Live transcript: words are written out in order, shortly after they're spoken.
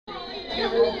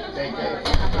And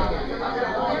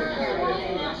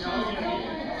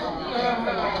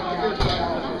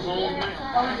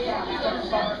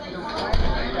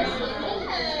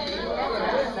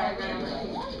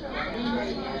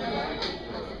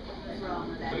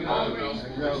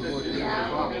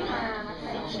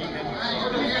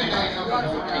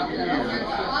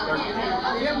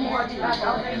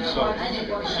so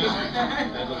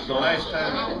the last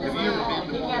time, have you ever been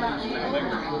to one of these?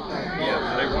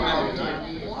 Yeah, they were little kids.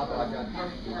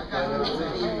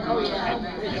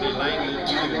 And Elaine, you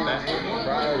get it back.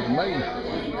 Priors me.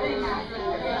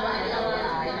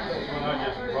 I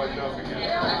just brought you up again.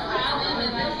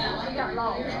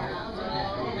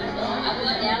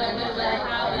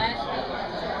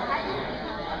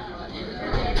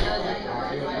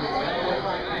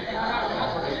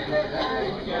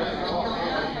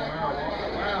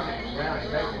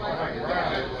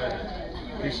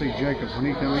 You see Jacob when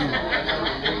he come in?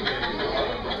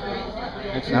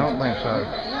 I don't think so.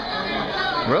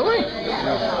 Really?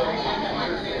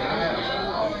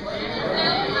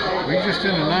 He's just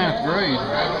in the 9th grade,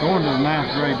 going to the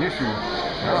 9th grade this year.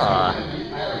 Ah.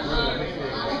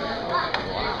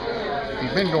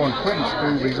 He's been going quitting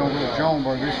school, but he's on to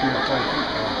Jonesboro this year to play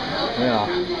football. Yeah.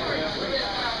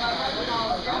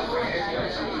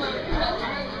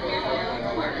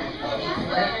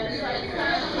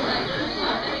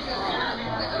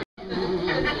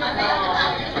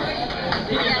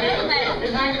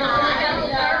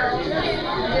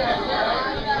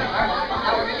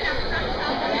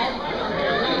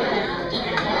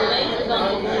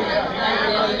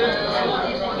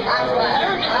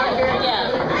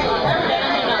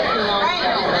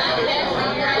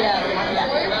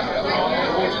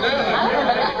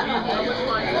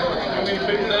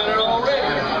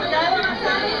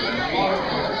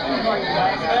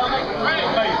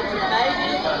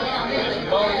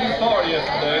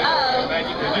 Yesterday,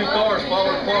 the new cars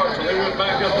falling apart, so they went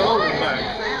back up the road back.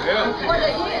 Yeah.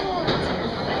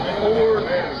 Ford.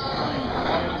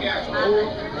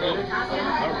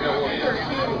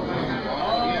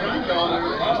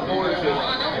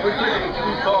 We took the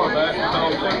new car back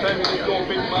because sometimes we just go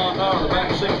 50 miles an hour in the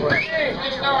back seat.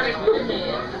 It started.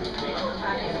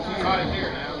 Right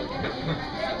here now.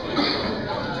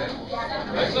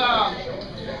 Let's not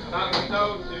be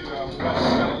told to we've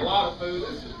got a lot of food.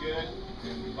 This is good. A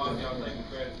lot of y'all taking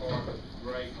credit for it. It's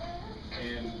great.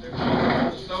 And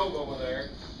there's a stove over there.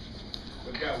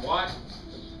 We've got what?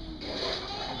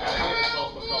 We've got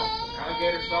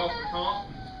alligator sauce for comp.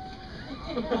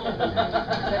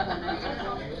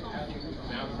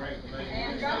 Sounds great to me.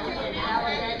 We've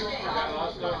got a lot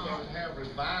of stuff. We have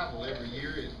revival every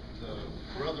year. It's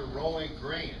Brother Roy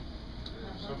Grant.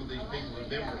 Some of these people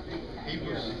remember he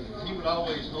would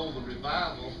always hold the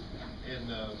revival,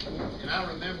 and I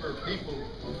remember people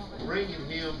bringing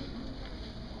him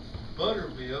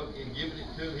buttermilk and giving it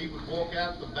to him. He would walk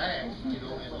out the back, you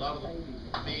know, and a lot of the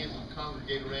men would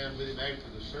congregate around with him after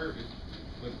the service.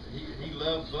 But he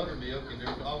loved buttermilk, and there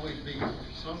would always be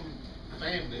some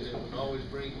family that would always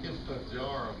bring him a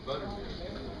jar of buttermilk.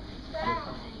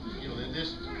 But, you know, and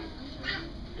this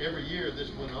every year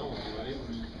this went on. But it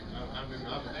was. I remember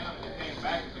I came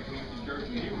back to the Community Church,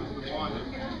 and he was the one that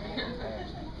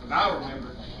I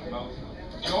remember most.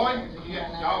 Joy,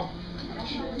 y'all.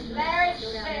 Larry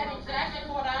said exactly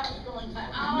what I was going to say.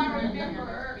 All I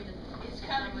remember is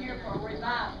coming here for a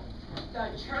revival. The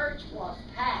church was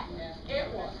packed. It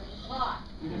was hot.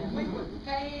 We would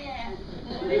fan.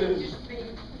 It would just be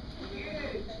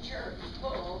huge church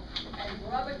full, and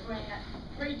Brother Grant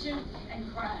preaching and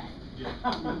crying.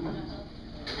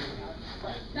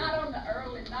 Not on the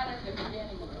early, not at the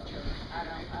beginning of the church. I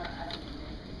don't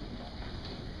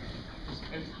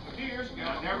And a few years ago,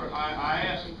 I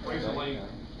asked recently,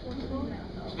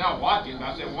 it's now Watkins,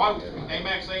 I said, hey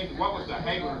Maxine, what was the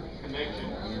Hager connection?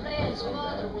 His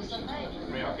mother was a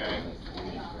Hager. Yeah, okay.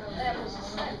 That was the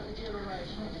second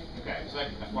generation. Okay,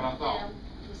 second, that's what I thought.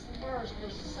 The first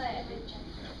was Savage.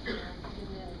 And then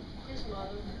his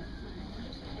mother.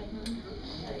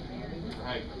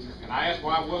 Hager. And I asked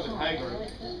why it wasn't Hager.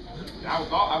 And I was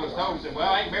told, said,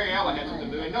 well, ain't Mary Ella had something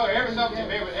to do with it. No, every something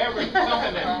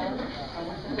that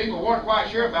people weren't quite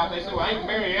sure about, they said, well, ain't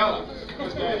Mary Ella.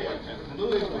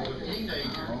 Louis was a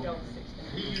teenager.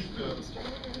 He used to,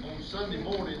 on Sunday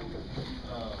morning,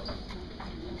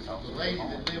 the lady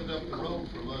that lived up the road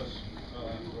from us,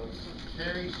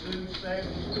 Carrie Sue Savage,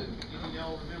 any of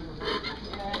y'all remember her?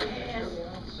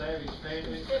 Savage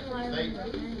family.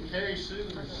 Carrie Sue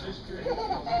and her sister, I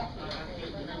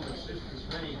can't remember her sister's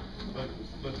name, but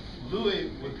Louis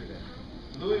would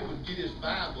get his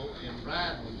Bible and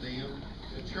ride with them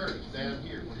to church down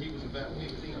here when he was about 15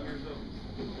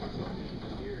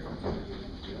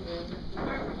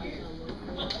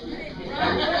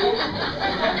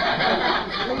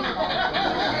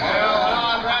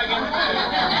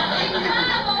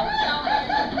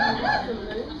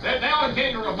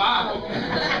 revival.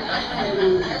 And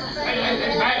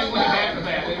back when after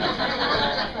that.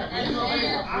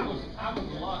 I was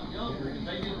a lot younger, and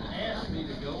they didn't ask me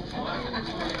to go, so I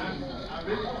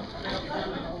really felt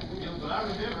really, but I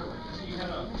remember she had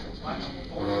a, like,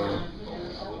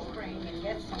 Spring and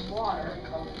get some water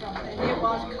from, and it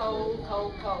was cold.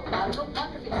 I don't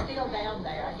wonder if it's still down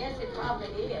there. I guess it probably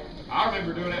is. I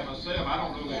remember doing that myself. I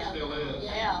don't know if it still is.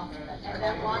 Yeah, and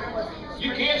that water was.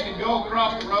 You kids can go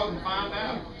across the road and find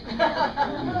out.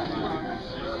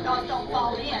 Don't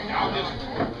fall in. Y'all just.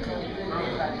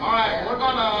 All right, we're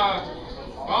gonna.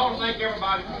 I want to thank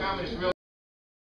everybody for coming. It's real.